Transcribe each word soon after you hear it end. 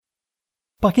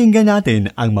Pakinggan natin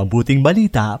ang mabuting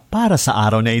balita para sa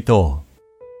araw na ito.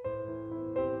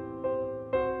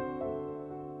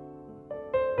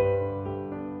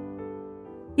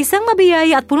 Isang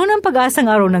mabiyaya at puno ng pag-asang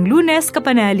araw ng Lunes,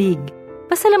 kapanalig.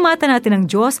 Pasalamatan natin ang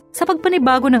Diyos sa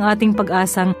pagpanibago ng ating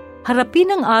pag-asang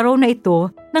harapin ang araw na ito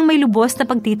ng may lubos na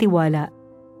pagtitiwala.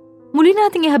 Muli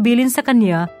nating ihabilin sa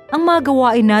Kanya ang mga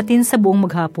gawain natin sa buong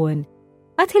maghapon.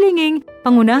 At hilinging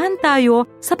pangunahan tayo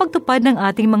sa pagtupad ng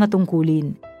ating mga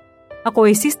tungkulin. Ako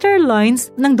ay Sister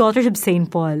Lines ng Daughters of St.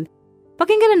 Paul.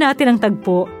 Pakinggan na natin ang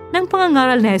tagpo ng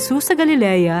pangangaral ni Jesus sa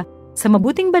Galilea sa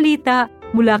mabuting balita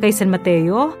mula kay San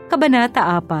Mateo, Kabanata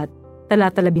 4,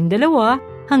 talata 12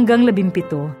 hanggang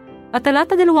 17, at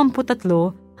talata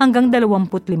 23 hanggang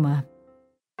 25.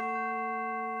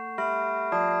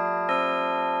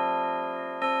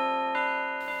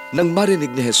 Nang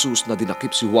marinig ni Jesus na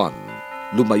dinakip si Juan,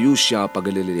 lumayo siya pa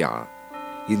Galilea.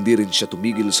 Hindi rin siya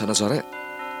tumigil sa Nazaret,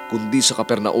 kundi sa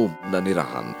Capernaum na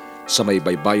nirahan sa may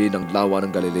baybayin ng lawa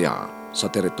ng Galilea, sa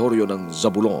teritoryo ng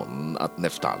Zabulon at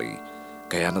Neftali.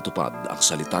 Kaya natupad ang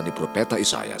salita ni Propeta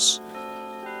Isaias.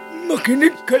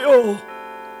 Makinig kayo,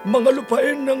 mga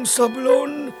lupain ng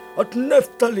Zabulon at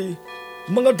Neftali,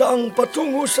 mga daang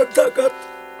patungo sa dagat,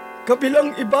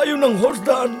 kabilang ibayo ng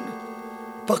Hordan.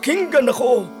 Pakinggan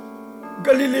ako,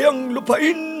 Galileang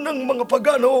lupain ng mga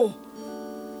pagano.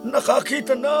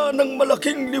 Nakakita na ng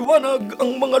malaking liwanag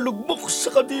ang mga lugmok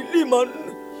sa kadiliman.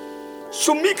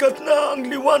 Sumikat na ang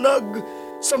liwanag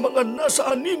sa mga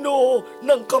nasa anino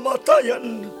ng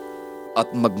kamatayan.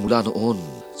 At magmula noon,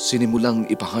 sinimulang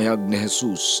ipahayag ni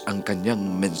Jesus ang kanyang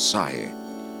mensahe.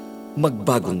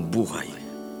 Magbagong buhay.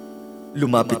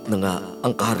 Lumapit na nga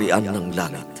ang kaharian ng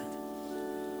langit.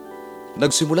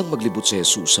 Nagsimulang maglibot si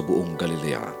Jesus sa buong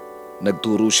Galilea.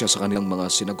 Nagturo siya sa kanilang mga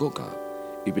sinagoga,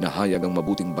 ipinahayag ang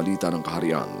mabuting balita ng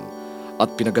kaharian, at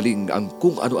pinagaling ang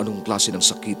kung ano-anong klase ng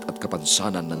sakit at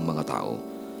kapansanan ng mga tao.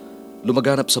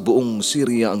 Lumaganap sa buong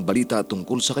Syria ang balita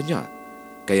tungkol sa kanya,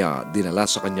 kaya dinala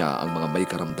sa kanya ang mga may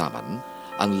karamdaman,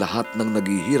 ang lahat ng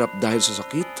naghihirap dahil sa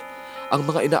sakit, ang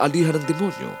mga inaalihan ng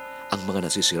demonyo, ang mga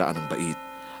nasisiraan ng bait,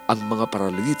 ang mga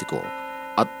paralitiko,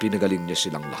 at pinagaling niya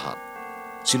silang lahat.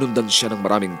 Sinundan siya ng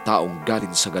maraming taong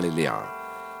galing sa Galilea,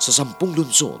 sa 10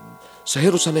 lungsod, sa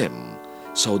Jerusalem,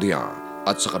 sa Judea,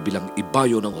 at sa kabilang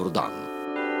ibayo ng Hordan.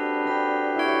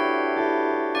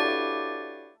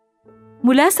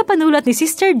 Mula sa panulat ni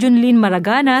Sister Junlin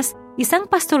Maraganas, isang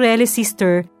pastorale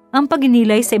sister, ang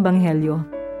paginilay sa Ebanghelyo.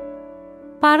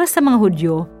 Para sa mga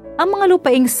Hudyo, ang mga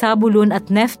lupaing Zabulon at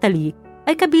Neftali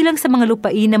ay kabilang sa mga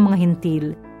lupain ng mga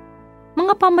Hintil.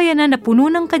 Mga pamayanan na puno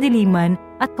ng kadiliman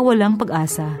at kawalang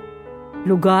pag-asa.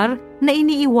 Lugar na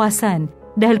iniiwasan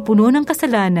dahil puno ng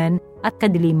kasalanan at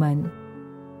kadiliman.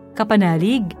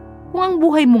 Kapanalig, kung ang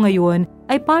buhay mo ngayon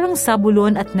ay parang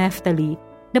Zabulon at Neftali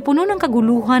na puno ng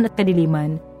kaguluhan at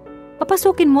kadiliman,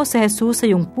 papasukin mo sa Jesus sa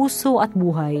iyong puso at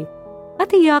buhay at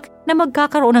tiyak na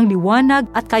magkakaroon ng liwanag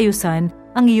at kayusan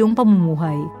ang iyong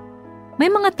pamumuhay.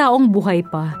 May mga taong buhay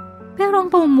pa, pero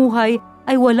ang pamumuhay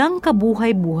ay walang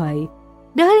kabuhay-buhay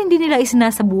dahil hindi nila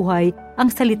isinasabuhay ang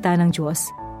salita ng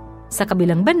Diyos. Sa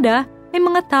kabilang banda, may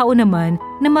mga tao naman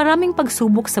na maraming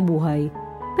pagsubok sa buhay,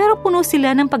 pero puno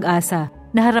sila ng pag-asa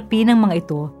na harapin ang mga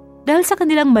ito dahil sa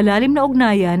kanilang malalim na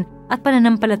ugnayan at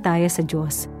pananampalataya sa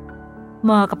Diyos.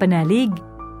 Mga kapanalig,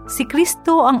 si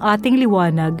Kristo ang ating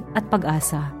liwanag at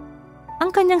pag-asa. Ang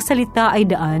kanyang salita ay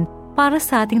daan para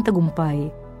sa ating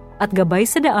tagumpay at gabay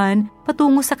sa daan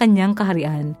patungo sa kanyang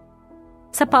kaharian.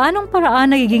 Sa paanong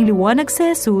paraan nagiging liwanag si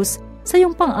Jesus sa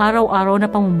iyong pang-araw-araw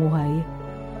na pamumuhay?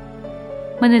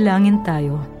 Manalangin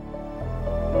tayo.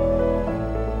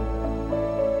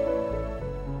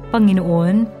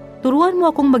 Panginoon, turuan mo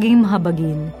akong maging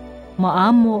mahabagin,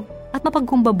 maamo at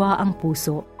mapagkumbaba ang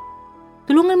puso.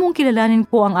 Tulungan mong kilalanin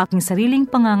ko ang aking sariling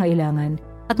pangangailangan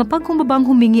at mapagkumbabang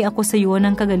humingi ako sa iyo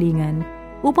ng kagalingan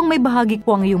upang may bahagi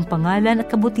ko ang iyong pangalan at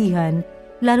kabutihan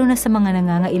lalo na sa mga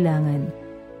nangangailangan.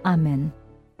 Amen.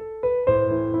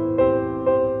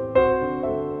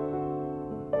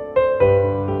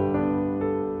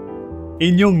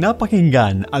 Inyong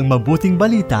napakinggan ang mabuting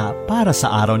balita para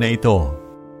sa araw na ito.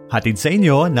 Hatid sa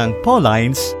inyo ng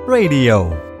Paulines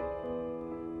Radio.